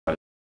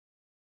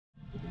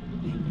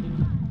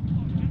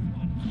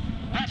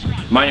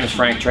My name is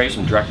Frank Trace.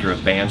 I'm Director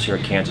of Bands here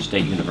at Kansas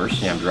State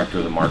University. I'm Director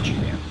of the Marching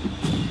Band.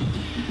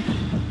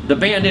 The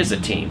band is a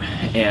team,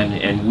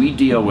 and we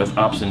deal with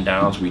ups and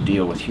downs, we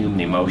deal with human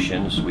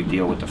emotions, we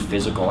deal with the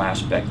physical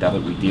aspect of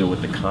it, we deal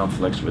with the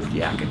conflicts with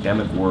the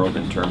academic world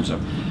in terms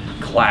of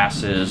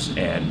classes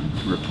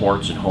and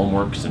reports and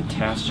homeworks and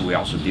tests. We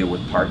also deal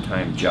with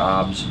part-time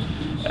jobs.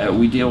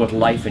 We deal with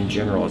life in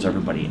general as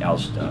everybody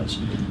else does.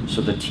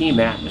 So the team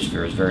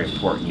atmosphere is very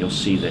important. You'll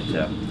see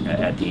that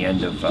at the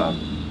end of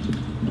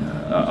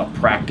a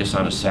practice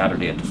on a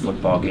Saturday at the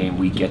football game,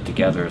 we get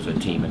together as a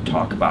team and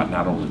talk about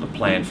not only the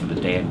plan for the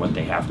day and what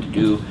they have to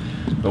do,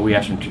 but we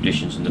have some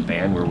traditions in the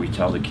band where we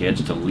tell the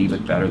kids to leave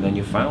it better than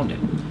you found it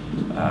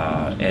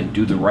and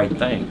do the right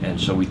thing. And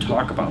so we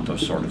talk about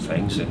those sort of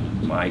things,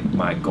 and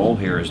my goal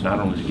here is not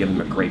only to give them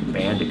a great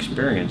band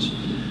experience,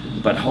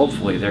 but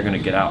hopefully they're going to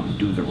get out and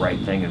do the right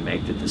thing and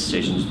make the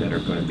decisions that are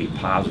going to be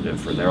positive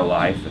for their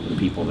life and the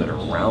people that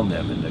are around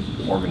them and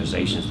the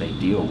organizations they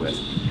deal with.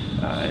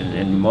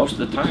 And most of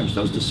the times,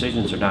 those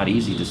decisions are not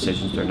easy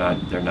decisions. They're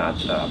not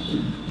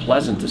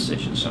pleasant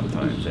decisions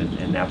sometimes,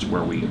 and that's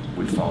where we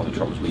fall into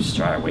trouble. We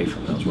shy away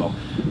from those. Well,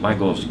 my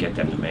goal is to get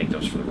them to make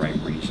those for the right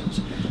reasons.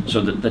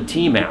 So the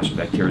team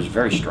aspect here is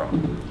very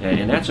strong,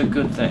 and that's a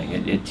good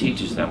thing. It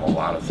teaches them a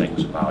lot of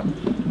things about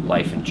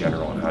life in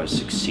general and how to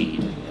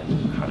succeed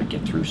and how to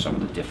get through some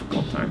of the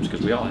difficult times,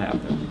 because we all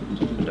have them,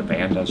 and the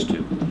band does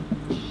too.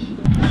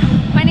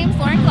 My name's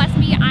Lauren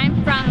Gillespie.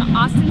 I'm from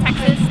Austin,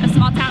 Texas, a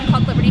small town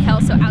called Liberty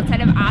Hill, so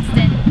outside of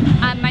Austin.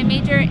 My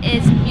major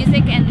is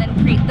music and then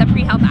the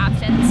pre-health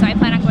options, so I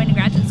plan on going to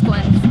graduate school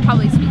in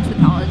probably speech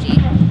pathology.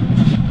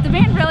 The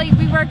band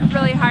we work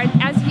really hard.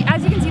 As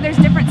you can see, there's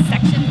different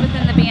sections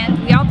within the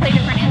band. We all play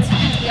different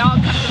instruments. We all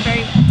come from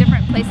very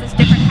different places,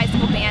 different high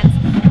school bands.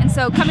 And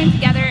so coming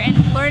together and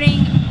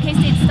learning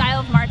K-State's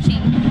style of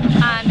marching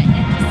and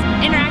just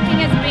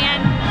interacting as a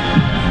band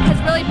has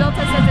really built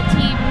us as a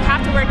team. We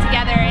have to work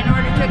together in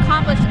order to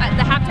accomplish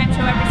the halftime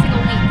show every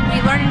single week. We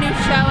learn a new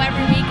show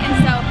every week, and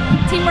so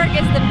teamwork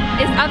is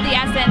of the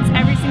essence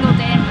every single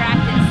day in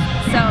practice.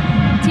 So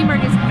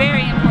teamwork is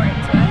very important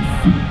to us.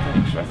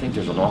 Thanks. I think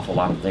there's an awful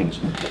lot of things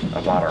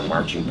about our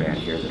marching band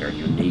here that are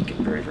unique and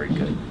very, very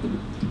good.